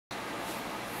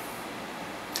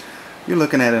You're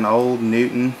looking at an old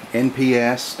Newton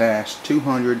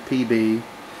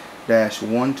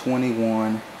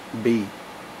NPS-200PB-121 B.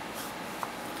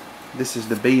 This is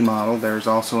the B model. There's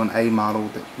also an A model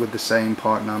with the same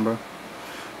part number.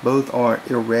 Both are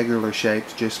irregular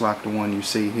shapes, just like the one you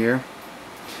see here.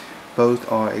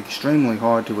 Both are extremely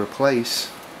hard to replace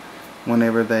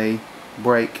whenever they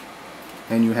break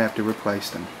and you have to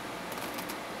replace them.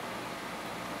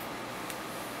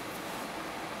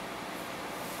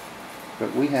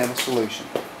 But we have a solution.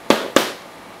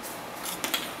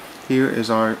 Here is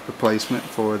our replacement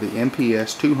for the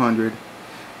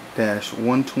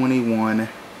NPS-200-121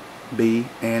 B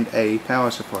and A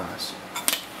power supplies.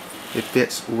 It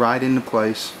fits right into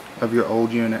place of your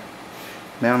old unit.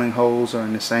 Mounting holes are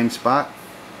in the same spot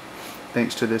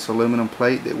thanks to this aluminum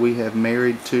plate that we have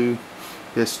married to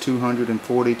this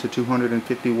 240 to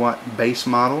 250 watt base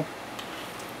model.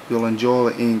 You'll enjoy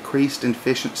increased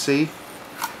efficiency,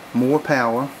 more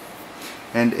power,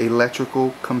 and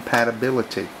electrical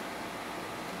compatibility.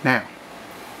 Now,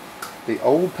 the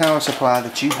old power supply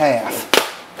that you have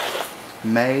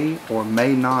may or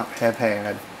may not have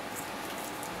had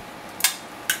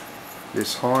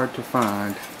this hard to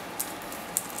find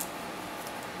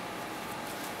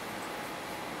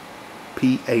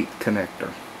P8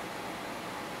 connector.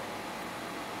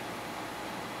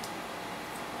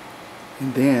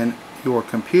 And then your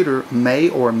computer may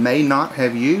or may not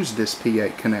have used this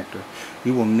P8 connector.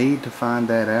 You will need to find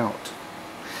that out.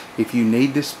 If you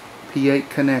need this P8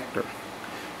 connector,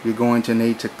 you're going to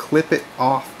need to clip it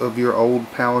off of your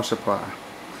old power supply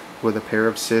with a pair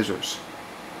of scissors.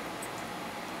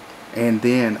 And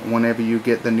then whenever you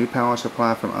get the new power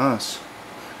supply from us,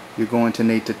 you're going to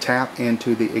need to tap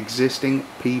into the existing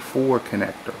P4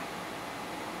 connector.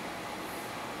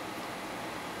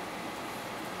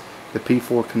 The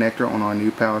P4 connector on our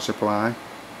new power supply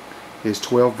is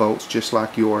 12 volts, just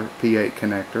like your P8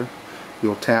 connector.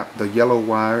 You'll tap the yellow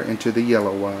wire into the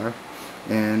yellow wire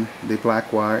and the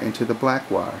black wire into the black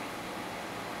wire.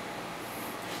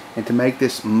 And to make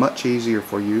this much easier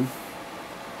for you,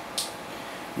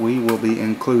 we will be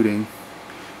including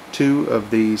two of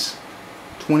these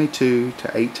 22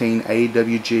 to 18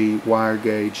 AWG wire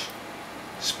gauge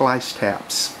splice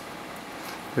taps.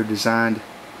 They're designed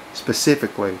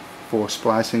specifically for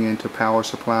splicing into power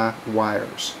supply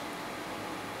wires.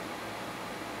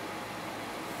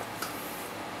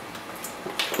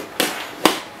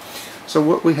 So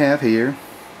what we have here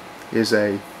is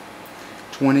a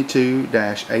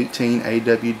 22-18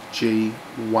 AWG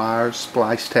wire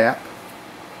splice tap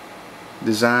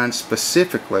designed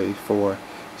specifically for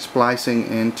splicing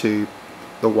into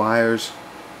the wires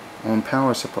on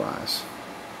power supplies.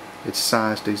 It's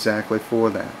sized exactly for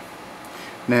that.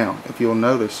 Now, if you'll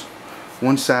notice,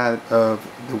 one side of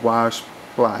the wire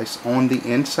splice on the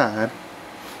inside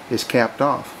is capped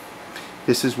off.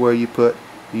 This is where you put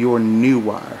your new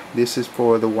wire. This is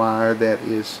for the wire that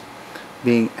is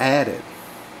being added.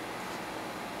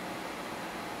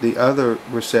 The other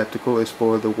receptacle is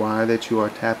for the wire that you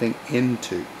are tapping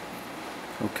into.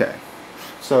 Okay,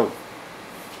 so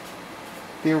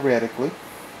theoretically,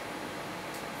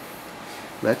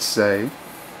 let's say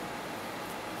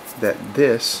that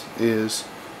this is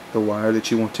the wire that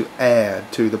you want to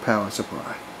add to the power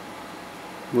supply.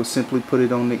 We'll simply put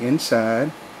it on the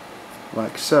inside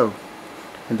like so,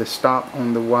 and the stop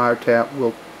on the wire tap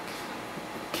will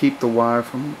keep the wire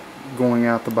from going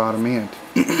out the bottom end.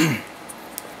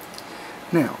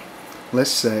 Now, let's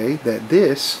say that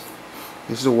this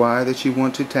is the wire that you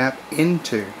want to tap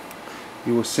into.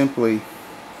 You will simply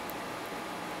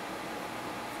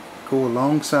go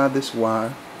alongside this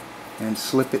wire and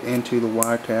slip it into the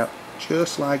wire tap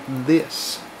just like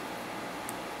this.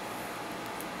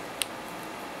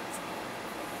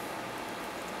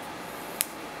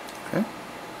 Okay?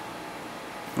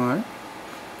 Alright.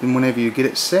 Then whenever you get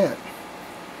it set,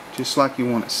 just like you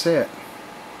want it set,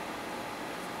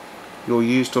 you'll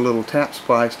use the little tap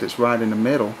splice that's right in the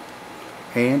middle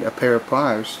and a pair of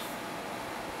pliers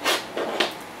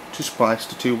to splice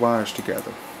the two wires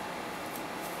together,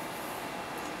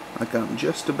 like I'm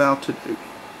just about to do.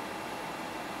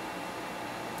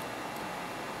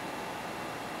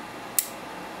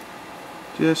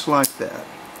 Just like that.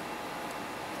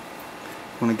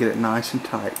 I'm going to get it nice and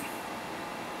tight.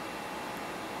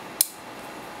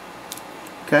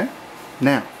 Okay,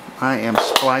 now I am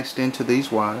spliced into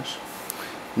these wires.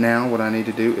 Now what I need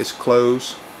to do is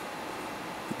close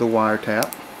the wire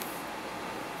tap.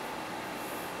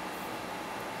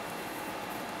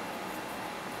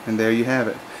 And there you have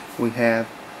it. We have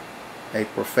a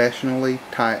professionally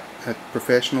tapped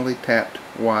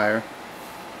wire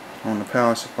on the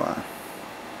power supply.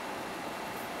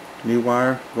 New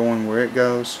wire going where it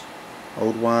goes,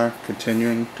 old wire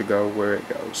continuing to go where it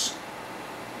goes.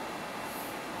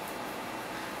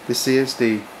 This is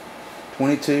the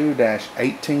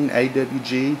 22-18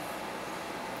 AWG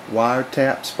wire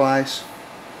tap splice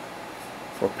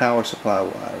for power supply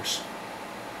wires.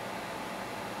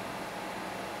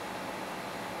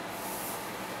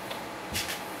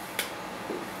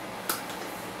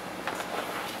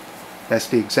 That's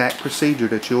the exact procedure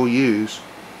that you'll use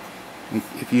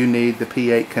if you need the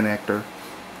P8 connector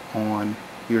on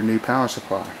your new power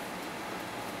supply.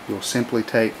 You'll simply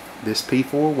take this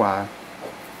P4 wire,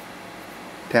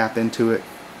 tap into it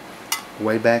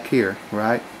way back here,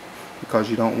 right? Because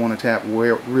you don't want to tap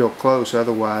real close,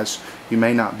 otherwise you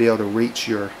may not be able to reach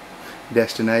your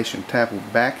destination. Tap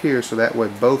back here so that way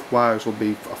both wires will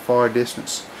be a far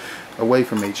distance away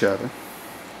from each other.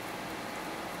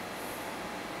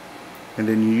 And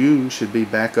then you should be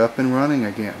back up and running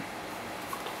again.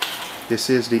 This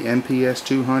is the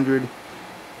NPS-200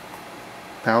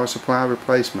 power supply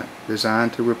replacement,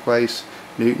 designed to replace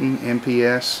Newton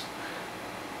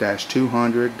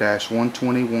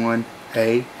NPS-200-121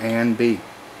 A and B.